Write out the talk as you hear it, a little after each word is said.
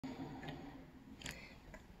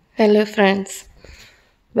Hello friends,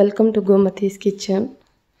 welcome to Gomathi's Kitchen.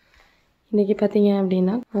 இன்றைக்கி பார்த்தீங்க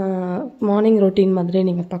அப்படின்னா மார்னிங் ரொட்டீன் மாதிரி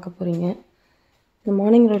நீங்கள் பார்க்க போகிறீங்க. இந்த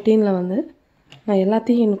மார்னிங் ரொட்டீனில் வந்து நான்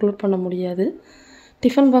எல்லாத்தையும் இன்க்ளூட் பண்ண முடியாது.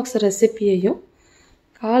 டிஃபன் பாக்ஸ் ரெசிபியையும்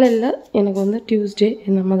காலையில் எனக்கு வந்து டியூஸ்டே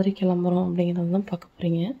இந்த மாதிரி கிளம்புறோம் அப்படிங்கிறது தான் பார்க்க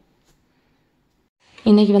போகிறீங்க.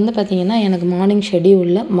 இன்றைக்கி வந்து பார்த்திங்கன்னா எனக்கு மார்னிங்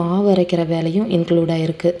ஷெடியூலில் மாவு அரைக்கிற வேலையும் இன்க்ளூடாக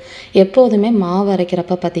இருக்குது. எப்போதுமே மாவு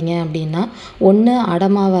அரைக்கிறப்ப பார்த்திங்க அப்படின்னா ஒன்று அடை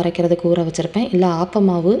மாவு அரைக்கிறதுக்கு ஊற வச்சுருப்பேன், இல்லை ஆப்ப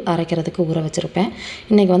மாவு அரைக்கிறதுக்கு ஊற வச்சுருப்பேன்.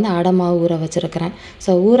 இன்றைக்கி வந்து அடை மாவு ஊற வச்சுருக்கிறேன்.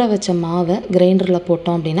 ஸோ ஊற வச்ச மாவை கிரைண்டரில்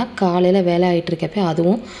போட்டோம் அப்படின்னா காலையில் வேலை ஆகிட்டு இருக்கப்போ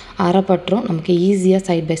அதுவும் அரைப்பட்டுரும், நமக்கு ஈஸியாக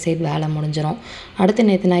சைட் பை சைட் வேலை முடிஞ்சிடும். அடுத்து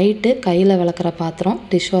நேற்று நைட்டு கையில் விளக்குற பாத்திரம்,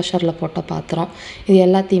 டிஷ்வாஷரில் போட்ட பாத்திரம், இது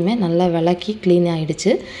எல்லாத்தையுமே நல்லா விளக்கி க்ளீன்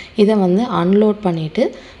ஆகிடுச்சு. இதை வந்து அன்லோட் பண்ணிவிட்டு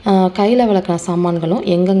கையில் விளக்குற சாமான்களும்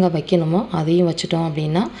எங்கெங்கே வைக்கணுமோ அதையும் வச்சுட்டோம்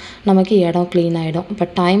அப்படின்னா நமக்கு இடம் க்ளீன் ஆகிடும். இப்போ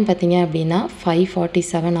டைம் பார்த்திங்க அப்படின்னா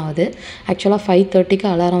 5:47 ஆகுது. ஆக்சுவலாக 5:30க்கு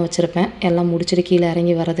அலாரம் வச்சுருப்பேன். எல்லாம் முடிச்சுட்டு கீழே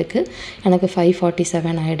இறங்கி வர்றதுக்கு எனக்கு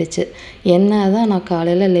 5:47 ஆகிடுச்சு. என்ன தான் நான்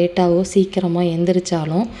காலையில் லேட்டாகவோ சீக்கிரமாக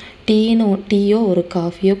எந்திரிச்சாலும் டீயோ ஒரு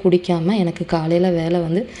காஃபியோ குடிக்காமல் எனக்கு காலையில் வேலை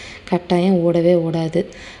வந்து கட்டாயம் ஓடவே ஓடாது.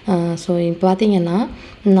 ஸோ இப்போ பார்த்திங்கன்னா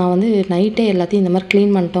நான் வந்து நைட்டே எல்லாத்தையும் இந்த மாதிரி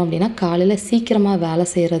க்ளீன் பண்ணிட்டோம் அப்படின்னா காலையில் சீக்கிரமாக வேலை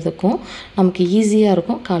செய்கிறதுக்கும் நமக்கு ஈஸியாக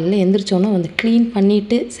இருக்கும். காலையில் எந்திரிச்சோன்னே வந்து க்ளீன்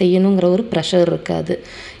பண்ணிவிட்டு செய்யணுங்கிற ஒரு ப்ரெஷர் இருக்காது.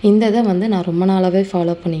 இந்த இதை வந்து நான் ரொம்ப நாளாகவே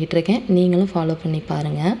ஃபாலோ பண்ணிக்கிட்டு இருக்கேன். நீங்களும் ஃபாலோ பண்ணி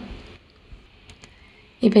பாருங்கள்.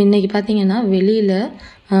 இப்போ இன்றைக்கி பார்த்திங்கன்னா வெளியில்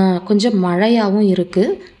கொஞ்சம் மழையாகவும்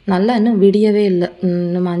இருக்குது. நல்லா இன்னும் விடியவே இல்லை.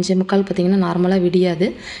 நம்ம 5:45 பார்த்திங்கன்னா நார்மலாக விடியாது,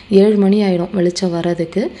 7 மணி ஆகிடும் வெளிச்சம்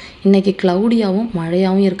வர்றதுக்கு. இன்றைக்கி க்ளவுடியாகவும்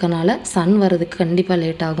மழையாகவும் இருக்கனால சன் வர்றதுக்கு கண்டிப்பாக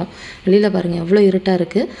லேட் ஆகும். வெளியில் பாருங்கள் எவ்வளோ இருட்டாக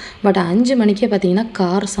இருக்குது. பட் 5 மணிக்கே பார்த்திங்கன்னா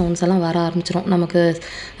கார் சவுண்ட்ஸ் எல்லாம் வர ஆரம்பிச்சிடும். நமக்கு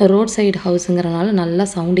ரோட் சைடு ஹவுஸுங்கிறனால நல்லா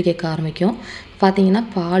சவுண்டு கேட்க ஆரம்பிக்கும். பார்த்திங்கன்னா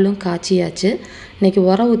பாலும் காய்ச்சியாச்சு. இன்றைக்கி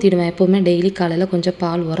உரம் ஊற்றிடுவேன். எப்போவுமே டெய்லி காலையில் கொஞ்சம்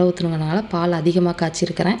பால் உரம் ஊற்றுனதுனால பால் அதிகமாக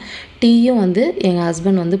காய்ச்சிருக்கிறேன். டீயும் வந்து எங்கள்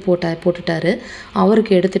ஹஸ்பண்ட் வந்து போட்டுட்டாரு,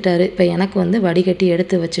 அவருக்கு எடுத்துட்டாரு. இப்போ எனக்கு வந்து வடிகட்டி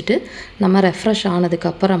எடுத்து வச்சுட்டு நம்ம ரெஃப்ரெஷ்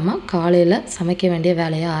ஆனதுக்கப்புறமா காலையில் சமைக்க வேண்டிய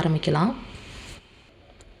வேலையை ஆரம்பிக்கலாம்.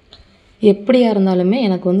 எப்படியா இருந்தாலுமே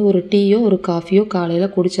எனக்கு வந்து ஒரு டீயோ ஒரு காஃபியோ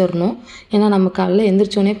காலையில் குடிச்சிடணும். ஏன்னா நம்ம காலையில்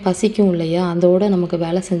எந்திரிச்சோன்னே பசிக்கும் இல்லையா, அதோட நமக்கு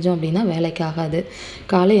வேலை செஞ்சோம் அப்படின்னா வேலைக்கு ஆகாது.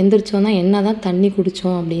 காலையில் எந்திரிச்சோன்னா என்ன தான் தண்ணி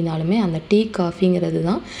குடித்தோம் அப்படின்னாலுமே அந்த டீ காஃபிங்கிறது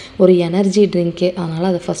தான் ஒரு எனர்ஜி ட்ரிங்க்கே.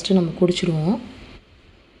 அதனால் அதை ஃபஸ்ட்டு நம்ம குடிச்சிடுவோம்.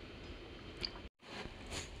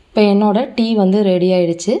 இப்போ என்னோடய டீ வந்து ரெடி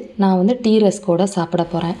ஆகிடுச்சு. நான் வந்து டீ ரஸ்கோடு சாப்பிட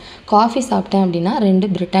போகிறேன். காஃபி சாப்பிட்டேன் அப்படின்னா 2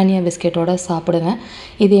 பிரிட்டானியா பிஸ்கெட்டோடு சாப்பிடுவேன்.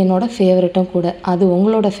 இது என்னோடய ஃபேவரெட்டும் கூட. அது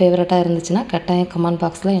உங்களோட ஃபேவரெட்டாக இருந்துச்சுன்னா கட்டாயம் கமெண்ட்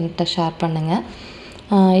பாக்ஸில் என்கிட்ட ஷேர் பண்ணுங்கள்.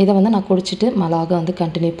 இதை வந்து நான் குடிச்சிட்டு மலாக வந்து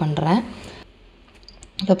கண்டினியூ பண்ணுறேன்.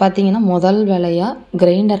 இப்போ பார்த்திங்கன்னா முதல் வேலையாக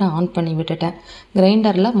கிரைண்டரை ஆன் பண்ணி விட்டுட்டேன்.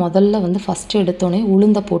 கிரைண்டரில் முதல்ல வந்து ஃபஸ்ட்டு எடுத்தோடனே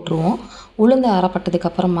உளுந்தை போட்டுருவோம். உளுந்து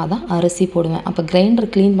அரைப்பட்டதுக்கப்புறமா தான் அரிசி போடுவேன். அப்போ கிரைண்டர்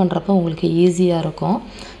க்ளீன் பண்ணுறப்போ உங்களுக்கு ஈஸியாக இருக்கும்.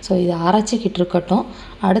 ஸோ இதை அரைச்சிக்கிட்டு இருக்கட்டும்.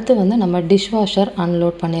 அடுத்து வந்து நம்ம டிஷ்வாஷர்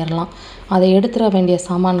அன்லோட் பண்ணிடலாம். அதை எடுத்துட வேண்டிய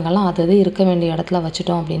சாமான்கள்லாம் அது இருக்க வேண்டிய இடத்துல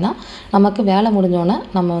வச்சுட்டோம் அப்படின்னா நமக்கு வேலை முடிஞ்சோன்னே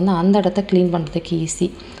நம்ம வந்து அந்த இடத்த க்ளீன் பண்ணுறதுக்கு ஈஸி.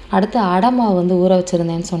 அடுத்து அடை மாவு வந்து ஊற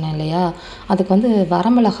வச்சுருந்தேன்னு சொன்னேன் இல்லையா, அதுக்கு வந்து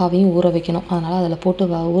வரமிளகாவையும் ஊற வைக்கணும். அதனால் அதில் போட்டு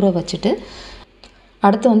ஊற வச்சுட்டு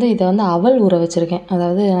அடுத்து வந்து இதை வந்து அவல் ஊற வச்சுருக்கேன்.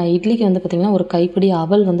 அதாவது இட்லிக்கு வந்து பார்த்திங்கன்னா ஒரு கைப்பிடி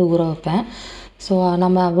அவல் வந்து ஊற வைப்பேன். ஸோ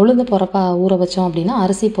நம்ம உளுந்து போகிறப்ப ஊற வச்சோம் அப்படின்னா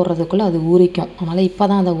அரிசி போடுறதுக்குள்ளே அது ஊறிக்கும். அதனால் இப்போ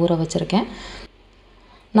தான் அதை ஊற வச்சுருக்கேன்.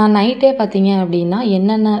 நான் நைட்டே பார்த்திங்க அப்படின்னா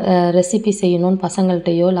என்னென்ன ரெசிபி செய்யணும்னு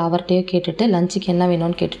பசங்கள்கிட்டையோ இல்லை அவர்கிட்டையோ கேட்டுட்டு லஞ்சுக்கு என்ன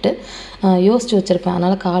வேணும்னு கேட்டுட்டு யோசித்து வச்சுருப்பேன்.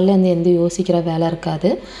 அதனால் காலையில் வந்து எந்த யோசிக்கிற வேலை இருக்காது.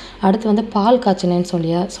 அடுத்து வந்து பால் காய்ச்சினேன்னு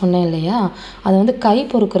சொன்னேன் இல்லையா, அது வந்து கை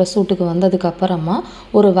பொறுக்கிற சூட்டுக்கு வந்ததுக்கப்புறமா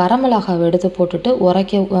ஒரு வரமிளகாவை எடுத்து போட்டுட்டு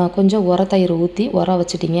கொஞ்சம் உரத்தயிர் ஊற்றி உர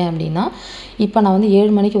வச்சுட்டிங்க அப்படின்னா, இப்போ நான் வந்து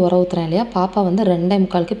 7 மணிக்கு உர ஊற்றுறேன் இல்லையா, பாப்பா வந்து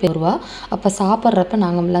 2:45க்கு போயிடுவா. அப்போ சாப்பிட்றப்ப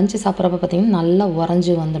நாங்கள் லஞ்சு சாப்பிட்றப்ப பார்த்திங்கன்னா நல்லா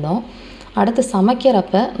உறைஞ்சி வந்துடும். அடுத்து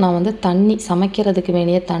சமைக்கிறப்ப நான் வந்து சமைக்கிறதுக்கு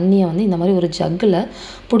வேண்டிய தண்ணியை வந்து இந்த மாதிரி ஒரு ஜக்கில்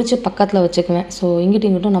பிடிச்சி பக்கத்தில் வச்சுக்குவேன். ஸோ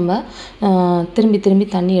இங்கிட்டும் நம்ம திரும்பி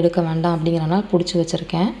தண்ணி எடுக்க வேண்டாம் அப்படிங்கிறனால பிடிச்சி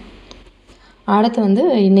வச்சுருக்கேன். அடுத்து வந்து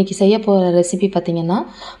இன்றைக்கி செய்ய போகிற ரெசிபி பார்த்திங்கன்னா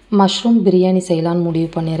மஷ்ரூம் பிரியாணி செய்யலான்னு முடிவு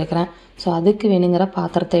பண்ணியிருக்கிறேன். ஸோ அதுக்கு வேணுங்கிற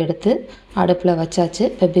பாத்திரத்தை எடுத்து அடுப்பில் வச்சாச்சு.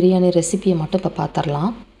 இப்போ பிரியாணி ரெசிபியை மட்டும் இப்போ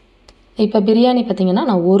பார்த்துடலாம். இப்போ பிரியாணி பார்த்திங்கன்னா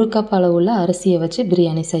நான் 1 கப் அளவுள்ள அரிசியை வச்சு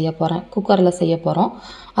பிரியாணி செய்ய போகிறேன். குக்கரில் செய்ய போகிறோம்.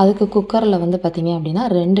 அதுக்கு குக்கரில் வந்து பார்த்திங்க அப்படின்னா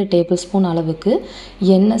 2 டேபிள் ஸ்பூன் அளவுக்கு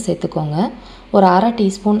எண்ணெய் சேர்த்துக்கோங்க. ஒரு அரை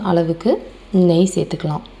டீஸ்பூன் அளவுக்கு நெய்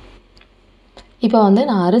சேர்த்துக்கலாம். இப்போ வந்து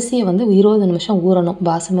நான் அரிசியை வந்து 20 நிமிஷம் ஊறணும்.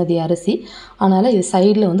 பாசுமதி அரிசி, அதனால் இது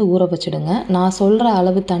சைடில் வந்து ஊற வச்சுடுங்க. நான் சொல்கிற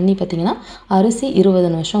அளவு தண்ணி பார்த்திங்கன்னா அரிசி 20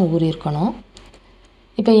 நிமிஷம் ஊறியிருக்கணும்.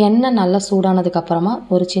 இப்போ எண்ணெய் நல்லா சூடானதுக்கப்புறமா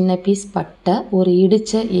ஒரு சின்ன பீஸ் பட்டை, ஒரு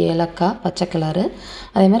இடித்த ஏலக்காய் பச்சை கலரு,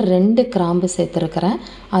 அதேமாதிரி 2 கிராம்பு சேர்த்துருக்கிறேன்.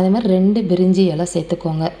 அதேமாதிரி 2 பிரிஞ்சி இலை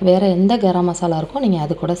சேர்த்துக்கோங்க. வேறு எந்த கரம் மசாலா இருக்கோ நீங்கள்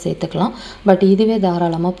அது கூட சேர்த்துக்கலாம். பட் இதுவே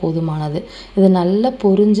தாராளமாக போதுமானது. இது நல்லா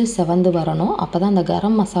பொரிஞ்சு செவந்து வரணும். அப்போ தான் அந்த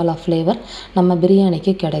கரம் மசாலா ஃப்ளேவர் நம்ம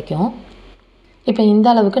பிரியாணிக்கு கிடைக்கும். இப்போ இந்த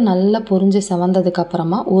அளவுக்கு நல்லா பொரிஞ்சு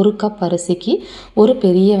செவந்ததுக்கப்புறமா 1 கப் அரிசிக்கு ஒரு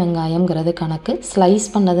பெரிய வெங்காயம்ங்கிறது கணக்கு. ஸ்லைஸ்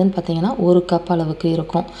பண்ணதுன்னு பார்த்தீங்கன்னா 1 கப் அளவுக்கு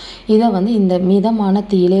இருக்கும். இதை வந்து இந்த மிதமான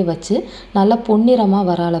தீயிலே வச்சு நல்லா பொன்னிறமாக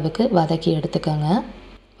வர அளவுக்கு வதக்கி எடுத்துக்கோங்க.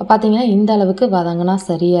 இப்போ பார்த்தீங்கன்னா இந்த அளவுக்கு வதங்கினா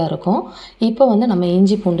சரியாக இருக்கும். இப்போ வந்து நம்ம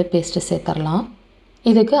இஞ்சி பூண்டு பேஸ்ட்டு சேர்த்துடலாம்.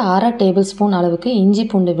 இதுக்கு 1/2 டேபிள் ஸ்பூன் அளவுக்கு இஞ்சி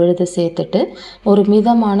பூண்டு விழுது சேர்த்துட்டு ஒரு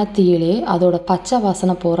மிதமான தீயிலே அதோட பச்சை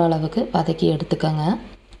வாசனை போகிற அளவுக்கு வதக்கி எடுத்துக்கோங்க.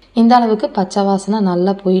 இந்த அளவுக்கு பச்சை வாசனை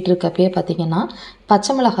நல்லா போயிட்டுருக்கப்பயே பார்த்திங்கன்னா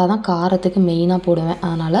பச்சை மிளகாய் தான் காரத்துக்கு மெயினாக போடுவேன்.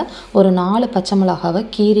 அதனால் ஒரு 4 பச்சை மிளகாவை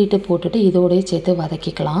கீறிட்டு போட்டுட்டு இதோடய சேர்த்து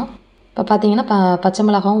வதக்கிக்கலாம். இப்போ பார்த்தீங்கன்னா பச்சை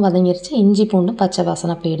மிளகாவும் வதங்கிருச்சு, இஞ்சி பூண்டும் பச்சை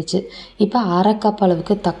வாசனை போயிடுச்சு. இப்போ 1/2 கப்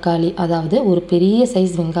அளவுக்கு தக்காளி, அதாவது ஒரு பெரிய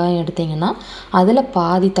சைஸ் வெங்காயம் எடுத்திங்கன்னா அதில்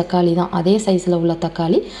பாதி தக்காளி தான், அதே சைஸில் உள்ள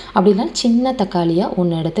தக்காளி, அப்படின்னா சின்ன தக்காளியாக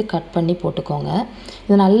ஒன்று எடுத்து கட் பண்ணி போட்டுக்கோங்க.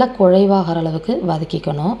 இது நல்லா குழைவாகிற அளவுக்கு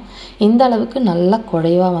வதக்கிக்கணும். இந்த அளவுக்கு நல்லா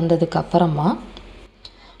குழைவாக வந்ததுக்கப்புறமா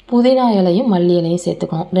புதினா இலையும் மல்லி இலையும்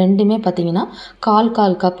சேர்த்துக்கணும். ரெண்டுமே பார்த்திங்கன்னா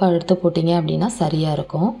 1/4 கப் எடுத்து போட்டிங்க அப்படின்னா சரியாக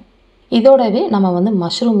இருக்கும். இதோடவே நம்ம வந்து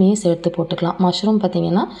மஷ்ரூமையும் சேர்த்து போட்டுக்கலாம். மஷ்ரூம்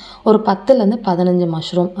பார்த்திங்கன்னா ஒரு 10லேருந்து 15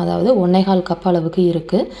 மஷ்ரூம், அதாவது 1/4 கப் அளவுக்கு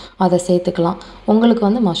இருக்குது, அதை சேர்த்துக்கலாம். உங்களுக்கு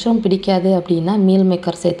வந்து மஷ்ரூம் பிடிக்காது அப்படின்னா மீல்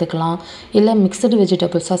மேக்கர் சேர்த்துக்கலாம், இல்லை மிக்சடு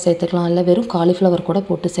வெஜிடபிள்ஸாக சேர்த்துக்கலாம், இல்லை வெறும் காலிஃப்ளவர் கூட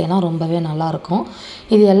போட்டு செய்யலாம், ரொம்பவே நல்லாயிருக்கும்.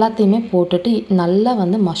 இது எல்லாத்தையுமே போட்டுட்டு நல்லா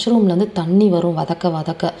வந்து மஷ்ரூம்லேருந்து தண்ணி வரும்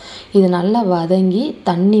வதக்க. இது நல்லா வதங்கி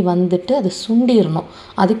தண்ணி வந்துட்டு அது சுண்டிடணும்.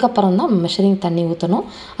 அதுக்கப்புறம் தான் மெஷரிங் தண்ணி ஊற்றணும்.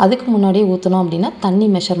 அதுக்கு முன்னாடியே ஊற்றணும் அப்படின்னா தண்ணி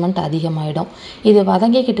மெஷர்மெண்ட் அதிகமாகிடும். இது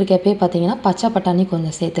வதங்கிக்கிட்டு இருக்கப்பே பார்த்தீங்கன்னா பச்சை பட்டாணி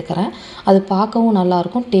கொஞ்சம் சேர்த்துக்கிறேன். அது பார்க்கவும்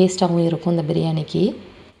நல்லாயிருக்கும், டேஸ்ட்டாகவும் இருக்கும் இந்த பிரியாணிக்கு.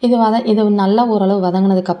 இது நல்லா ஓரளவு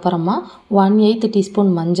வதங்கினதுக்கப்புறமா 1/8 டீஸ்பூன்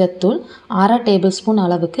மஞ்சத்தூள், 1/2 டேபிள் ஸ்பூன்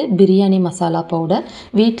அளவுக்கு பிரியாணி மசாலா பவுடர்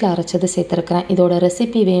வீட்டில் அரைச்சது சேர்த்துருக்கிறேன். இதோட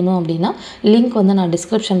ரெசிபி வேணும் அப்படின்னா லிங்க் வந்து நான்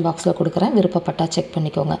டிஸ்கிரிப்ஷன் பாக்ஸில் கொடுக்குறேன், விருப்பப்பட்டால் செக்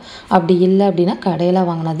பண்ணிக்கோங்க. அப்படி இல்லை அப்படின்னா கடையில்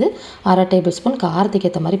வாங்கினது 1/2 டேபிள் ஸ்பூன், காரத்துக்கு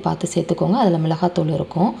ஏற்ற மாதிரி பார்த்து சேர்த்துக்கோங்க. அதில் மிளகாத்தூள்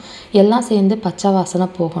இருக்கும். எல்லாம் சேர்ந்து பச்சை வாசனை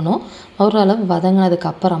போகணும். ஓரளவு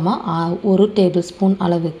வதங்கினதுக்கப்புறமா 1 டேபிள் ஸ்பூன்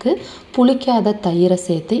அளவுக்கு புளிக்காத தயிரை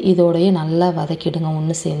சேர்த்து இதோடையே நல்லா வதக்கிடுங்க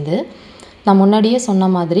ஒன்று சேர்ந்து. நான் முன்னாடியே சொன்ன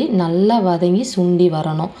மாதிரி நல்லா வதங்கி சுண்டி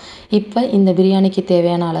வரணும். இப்போ இந்த பிரியாணிக்கு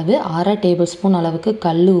தேவையான அளவு 1/2 டேபிள் ஸ்பூன் அளவுக்கு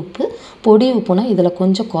கல் உப்பு, பொடி உப்புனா இதில்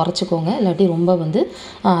கொஞ்சம் குறைச்சிக்கோங்க, இல்லாட்டி ரொம்ப வந்து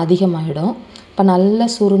அதிகமாகிடும். இப்போ நல்லா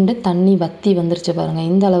சுருண்டு தண்ணி வற்றி வந்துருச்சு பாருங்கள்.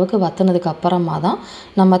 இந்த அளவுக்கு வற்றினதுக்கு அப்புறமா தான்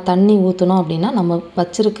நம்ம தண்ணி ஊற்றணும். அப்படின்னா நம்ம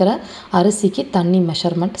வச்சுருக்கிற அரிசிக்கு தண்ணி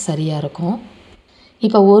மெஷர்மெண்ட் சரியாக இருக்கும்.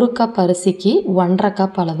 இப்போ 1 கப் அரிசிக்கு 1/2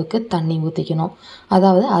 கப் அளவுக்கு தண்ணி ஊற்றிக்கணும்.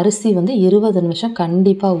 அதாவது அரிசி வந்து 20 நிமிஷம்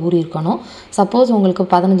கண்டிப்பாக ஊறியிருக்கணும். சப்போஸ் உங்களுக்கு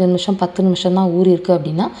 15 நிமிஷம் 10 நிமிஷம் தான் ஊறியிருக்கு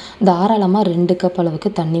அப்படின்னா தாராளமாக 2 கப்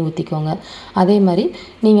அளவுக்கு தண்ணி ஊற்றிக்கோங்க. அதே மாதிரி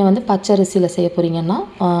நீங்கள் வந்து பச்சரிசியில் செய்ய போகிறீங்கன்னா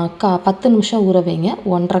 10 நிமிஷம் ஊற வைங்க,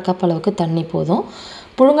 1/2 கப் அளவுக்கு தண்ணி போதும்.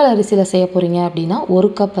 புழுங்கல் அரிசியில் செய்ய போகிறீங்க அப்படின்னா 1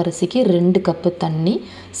 கப் அரிசிக்கு 2 கப்பு தண்ணி.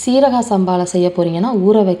 சீரக சம்பாவில் செய்ய போகிறீங்கன்னா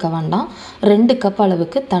ஊற வைக்க வேண்டாம், 2 கப்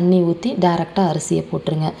அளவுக்கு தண்ணி ஊற்றி டைரெக்டாக அரிசியை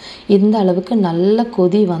போட்டுருங்க. இந்த அளவுக்கு நல்ல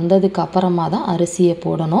கொதி வந்ததுக்கு அப்புறமா தான் அரிசியை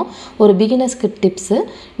போடணும். ஒரு பிகினர்ஸ்க்கு டிப்ஸு,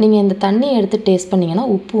 நீங்கள் இந்த தண்ணியை எடுத்து டேஸ்ட் பண்ணிங்கன்னா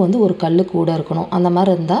உப்பு வந்து ஒரு கல் கூட இருக்கணும். அந்த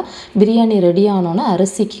மாதிரி இருந்தால் பிரியாணி ரெடி ஆனோன்னா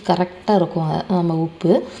அரிசிக்கு கரெக்டாக இருக்கும் நம்ம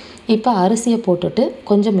உப்பு. இப்போ அரிசியை போட்டுட்டு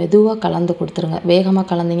கொஞ்சம் மெதுவாக கலந்து கொடுத்துருங்க. வேகமாக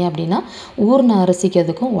கலந்தீங்க அப்படின்னா ஊறின அரிசிக்கு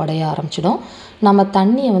அதுக்கும் உடைய ஆரம்பிச்சிடும். நம்ம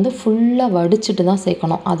தண்ணியை வந்து ஃபுல்லாக வடிச்சிட்டு தான்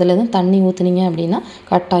சேர்க்கணும். அதில் எதுவும் தண்ணி ஊற்றுனீங்க அப்படின்னா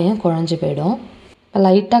கட்டாயம் குழஞ்சி போயிடும்.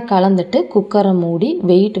 லைட்டாக கலந்துட்டு குக்கரை மூடி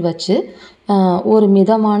வெயிட் வச்சு ஒரு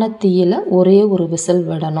மிதமான தீயில் ஒரே ஒரு விசில்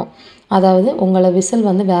விடணும். அதாவது உங்களை விசில்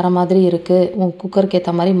வந்து வேறு மாதிரி இருக்குது, உங்கள் குக்கருக்கு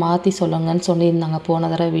ஏற்ற மாதிரி மாற்றி சொல்லுங்கன்னு சொல்லியிருந்தாங்க போன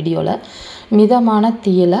தடவை வீடியோவில். மிதமான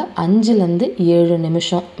தீயில் 5லேருந்து 7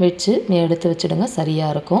 நிமிஷம் வச்சு எடுத்து வச்சுடுங்க,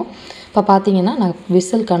 சரியாக இருக்கும். இப்போ பார்த்தீங்கன்னா நான்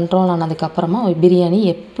விசில் கண்ட்ரோல் ஆனதுக்கப்புறமா பிரியாணி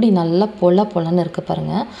எப்படி நல்லா பொலன்னு இருக்குது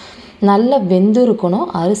பாருங்கள். நல்லா வெந்து இருக்கணும்.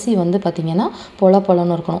 அரிசி வந்து பார்த்திங்கன்னா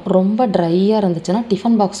பொலன்னு இருக்கணும். ரொம்ப ட்ரையாக இருந்துச்சுன்னா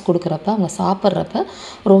டிஃபன் பாக்ஸ் கொடுக்குறப்ப அவங்க சாப்பிட்றப்ப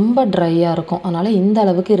ரொம்ப ட்ரையாக இருக்கும். அதனால் இந்த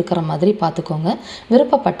அளவுக்கு இருக்கிற மாதிரி பார்த்துக்கோங்க.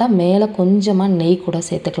 விருப்பப்பட்டால் மேலே கொஞ்சமாக நெய் கூட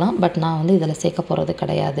சேர்த்துக்கலாம். பட் நான் வந்து இதில் சேர்க்க போகிறது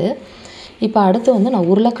கிடையாது. இப்போ அடுத்து வந்து நான்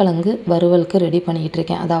உருளைக்கிழங்கு வறுவலுக்கு ரெடி பண்ணிக்கிட்டு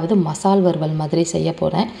இருக்கேன். அதாவது மசால் வறுவல் மாதிரி செய்ய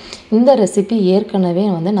போகிறேன். இந்த ரெசிபி ஏற்கனவே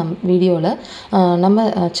வந்து வீடியோவில் நம்ம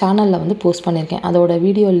சேனலில் வந்து போஸ்ட் பண்ணியிருக்கேன். அதோட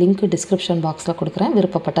வீடியோ லிங்க் டிஸ்கிரிப்ஷன் பாக்ஸில் கொடுக்குறேன்,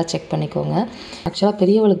 விருப்பப்பட்டால் செக் பண்ணிக்கோங்க. ஆக்சுவலாக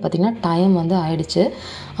பெரியவளுக்கு பார்த்திங்கன்னா டைம் வந்து ஆயிடுச்சு.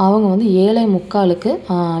 அவங்க வந்து 7:45க்கு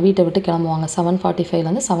வீட்டை விட்டு கிளம்புவாங்க.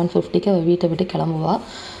 7:45லேருந்து 7:50க்கு அவள் வீட்டை விட்டு கிளம்புவா.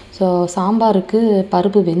 ஸோ சாம்பாருக்கு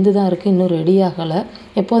பருப்பு வெந்து தான் இருக்குது, இன்னும் ரெடி ஆகலை.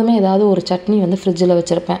 எப்போதுமே ஏதாவது ஒரு சட்னி வந்து ஃப்ரிட்ஜில்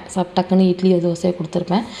வச்சுருப்பேன், டக்குன்னு இட்லியோ தோசையை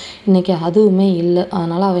கொடுத்துருப்பேன். இன்றைக்கி அதுவுமே இல்லை.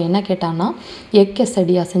 அதனால் அவள் என்ன கேட்டான்னா எக்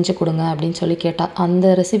கெசடியா செஞ்சு கொடுங்க அப்படின்னு சொல்லி கேட்டாள்.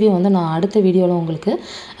 அந்த ரெசிபி வந்து நான் அடுத்த வீடியோவில் உங்களுக்கு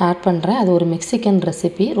ஆட் பண்ணுறேன். அது ஒரு மெக்சிகன்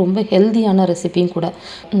ரெசிபி, ரொம்ப ஹெல்த்தியான ரெசிபியும் கூட.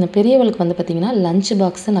 இந்த பெரியவளுக்கு வந்து பார்த்திங்கன்னா லஞ்ச்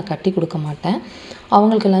பாக்ஸு நான் கட்டி கொடுக்க மாட்டேன்.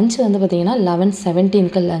 அவங்களுக்கு லஞ்சு வந்து பார்த்திங்கன்னா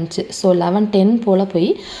 11:17க்கு லஞ்சு. ஸோ 11:10 போல் போய்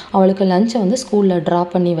அவளுக்கு லஞ்சை வந்து ஸ்கூலில்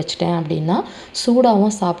ட்ராப் பண்ணி வச்சுட்டேன் அப்படின்னா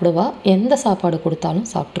சூடாகவும் சாப்பிடுவா, எந்த சாப்பாடு கொடுத்தாலும்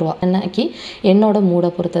சாப்பிட்ருவா. இன்னைக்கு என்னோட மூடை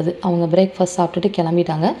பொறுத்தது. அவங்க பிரேக்ஃபாஸ்ட் சாப்பிட்டுட்டு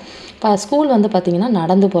கிளம்பிட்டாங்க. இப்போ ஸ்கூல் வந்து பார்த்திங்கன்னா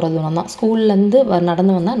நடந்து போகிற தூரம் தான். ஸ்கூல்லேருந்து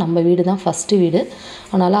நடந்து வந்தால் நம்ம வீடு தான் ஃபஸ்ட்டு வீடு,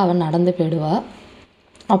 அதனால் அவள் நடந்து போயிடுவாள்.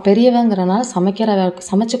 பெரியவங்கிறனால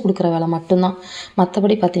சமைச்சு கொடுக்குற வேலை மட்டும்தான்.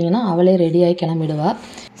 மற்றபடி பார்த்திங்கன்னா அவளே ரெடியாகி கிளம்பிடுவாள்.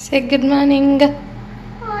 சரி, குட் மார்னிங்.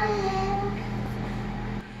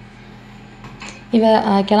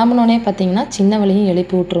 கிளம்புனோடனே பார்த்திங்கன்னா சின்னவளையும்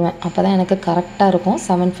எழுப்பி விட்ருவேன். அப்போ தான் எனக்கு கரெக்டாக இருக்கும்.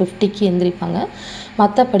 7:50க்கு எந்திரிப்பாங்க.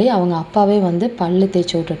 மற்றபடி அவங்க அப்பாவே வந்து பல்லு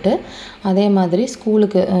தேய்ச்சி விட்டுட்டு அதே மாதிரி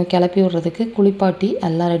ஸ்கூலுக்கு கிளப்பி விட்றதுக்கு குளிப்பாட்டி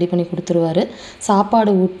எல்லாம் ரெடி பண்ணி கொடுத்துருவாரு.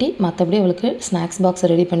 சாப்பாடு ஊட்டி மற்றபடி அவளுக்கு ஸ்நாக்ஸ் பாக்ஸ்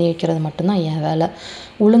ரெடி பண்ணி வைக்கிறது மட்டும்தான் என் வேலை.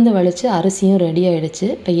 உளுந்து வலித்து அரிசியும் ரெடி ஆகிடுச்சு.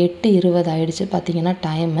 இப்போ 8:20 ஆகிடுச்சு பார்த்திங்கன்னா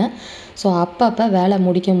டைமு. ஸோ அப்பப்போ வேலை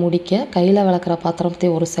முடிக்க கையில் விளக்குற பாத்திரத்தை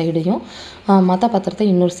ஒரு சைடையும் மற்ற பாத்திரத்தை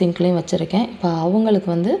இன்னொரு சிங்க்லேயும் வச்சுருக்கேன். இப்போ அவங்களுக்கு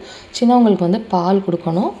வந்து சின்னவங்களுக்கு வந்து பால்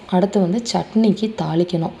கொடுக்கணும். அடுத்து வந்து சட்னிக்கு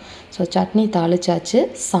தாளிக்கணும். ஸோ சட்னி தாளிச்சாச்சு,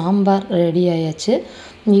 சாம்பார் ரெடி ஆயாச்சு,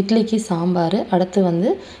 இட்லிக்கு சாம்பார், அடுத்து வந்து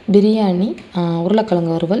பிரியாணி,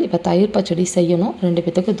 உருளைக்கிழங்கு வறுவல். இப்போ தயிர் பச்சடி செய்யணும், 2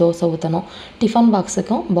 பேத்துக்கு தோசை ஊற்றணும். டிஃபன்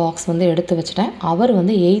பாக்ஸுக்கும் பாக்ஸ் வந்து எடுத்து வச்சுட்டேன். அவர்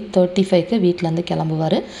வந்து 8:35க்கு வீட்டிலேருந்து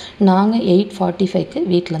கிளம்புவார். நாங்கள் 8:45க்கு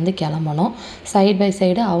வீட்டிலேருந்து கிளம்பணும். சைட் பை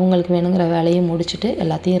சைடு அவங்களுக்கு வேணுங்கிற வேலையை முடிச்சுட்டு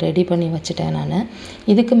எல்லாத்தையும் ரெடி பண்ணி வச்சுட்டேன் நான்.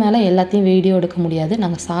 இதுக்கு மேலே எல்லாத்தையும் வீடியோ எடுக்க முடியாது,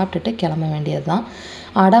 நாங்கள் சாப்பிட்டுட்டு கிளம்ப வேண்டியது தான்.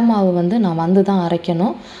 அடை மாவு வந்து நான் வந்து தான்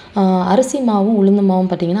அரைக்கணும். அரிசி மாவும் உளுந்து மாவும்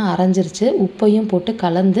பார்த்திங்கன்னா அரைஞ்சிருச்சு. உப்பையும் போட்டு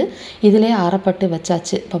கலந்து இதிலே அரைப்பட்டு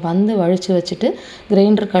வச்சாச்சு. இப்போ வந்து வழித்து வச்சுட்டு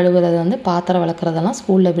கிரைண்டர் கழுவுறதை வந்து பாத்திரம் விளக்குறதெல்லாம்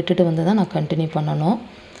ஸ்கூலில் விட்டுட்டு வந்து தான் நான் கண்டினியூ பண்ணணும்.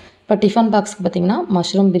 இப்போ டிஃபன் பாக்ஸுக்கு பார்த்திங்கன்னா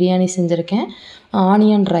மஷ்ரூம் பிரியாணி செஞ்சுருக்கேன்,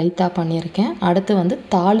 ஆனியன் ரைத்தா பண்ணியிருக்கேன். அடுத்து வந்து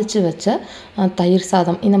தாளித்து வச்ச தயிர்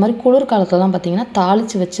சாதம். இந்த மாதிரி குளிர்காலத்துலலாம் பார்த்திங்கன்னா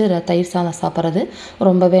தாளித்து வச்சு தயிர் சாதம் சாப்பிட்றது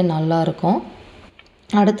ரொம்பவே நல்லாயிருக்கும்.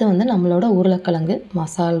 அடுத்து வந்து நம்மளோட உருளைக்கிழங்கு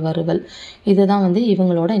மசால் வறுவல். இதுதான் வந்து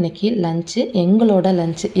இவங்களோட இன்றைக்கி லஞ்சு. எங்களோட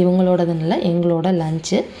லஞ்சு, இவங்களோடதுன்னு இல்லை, எங்களோட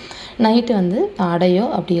லஞ்சு. நைட்டு வந்து அடையோ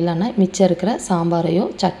அப்படி இல்லைன்னா மிச்சம் இருக்கிற சாம்பாரையோ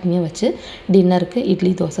சட்னியோ வச்சு டின்னருக்கு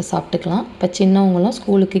இட்லி தோசை சாப்பிட்டுக்கலாம். இப்போ சின்னவங்களும்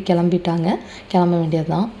ஸ்கூலுக்கு கிளம்பிட்டாங்க, கிளம்ப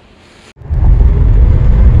வேண்டியது தான்.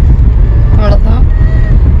 அவ்வளோதான்,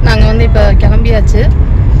 நாங்கள் வந்து இப்போ கிளம்பியாச்சு.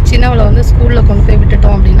 சின்னவளை வந்து ஸ்கூலில் கொண்டு போய்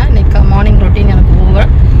விட்டுட்டோம் அப்படின்னா இன்றைக்கி மார்னிங் ரொட்டீன் எனக்கு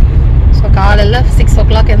ஓவர். ஸோ காலையில் 6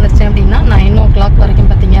 o'clock எழுந்திரிச்சேன் அப்படின்னா 9 o'clock வரைக்கும்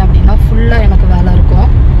பார்த்திங்க அப்படின்னா ஃபுல்லாக எனக்கு வேலை இருக்கும்.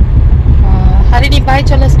 ஹரிணி பாய்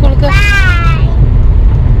சொல்ல ஸ்கூலுக்கு.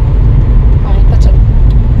 இப்போ சொல்லு.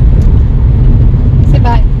 சரி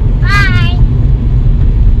பாய்.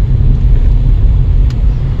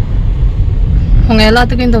 உங்கள்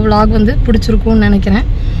எல்லாத்துக்கும் இந்த vlog வந்து பிடிச்சிருக்கும்னு நினைக்கிறேன்.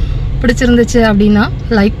 பிடிச்சிருந்துச்சு அப்படின்னா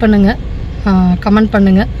லைக் பண்ணுங்கள், கமெண்ட்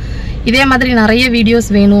பண்ணுங்கள். இதே மாதிரி நிறைய வீடியோஸ்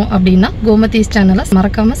வேணும் அப்படின்னா கோமதிஸ் சேனலை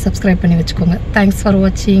மறக்காமல் சப்ஸ்கிரைப் பண்ணி வச்சுக்கோங்க. தேங்க்ஸ் ஃபார்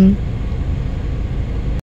வாட்சிங்.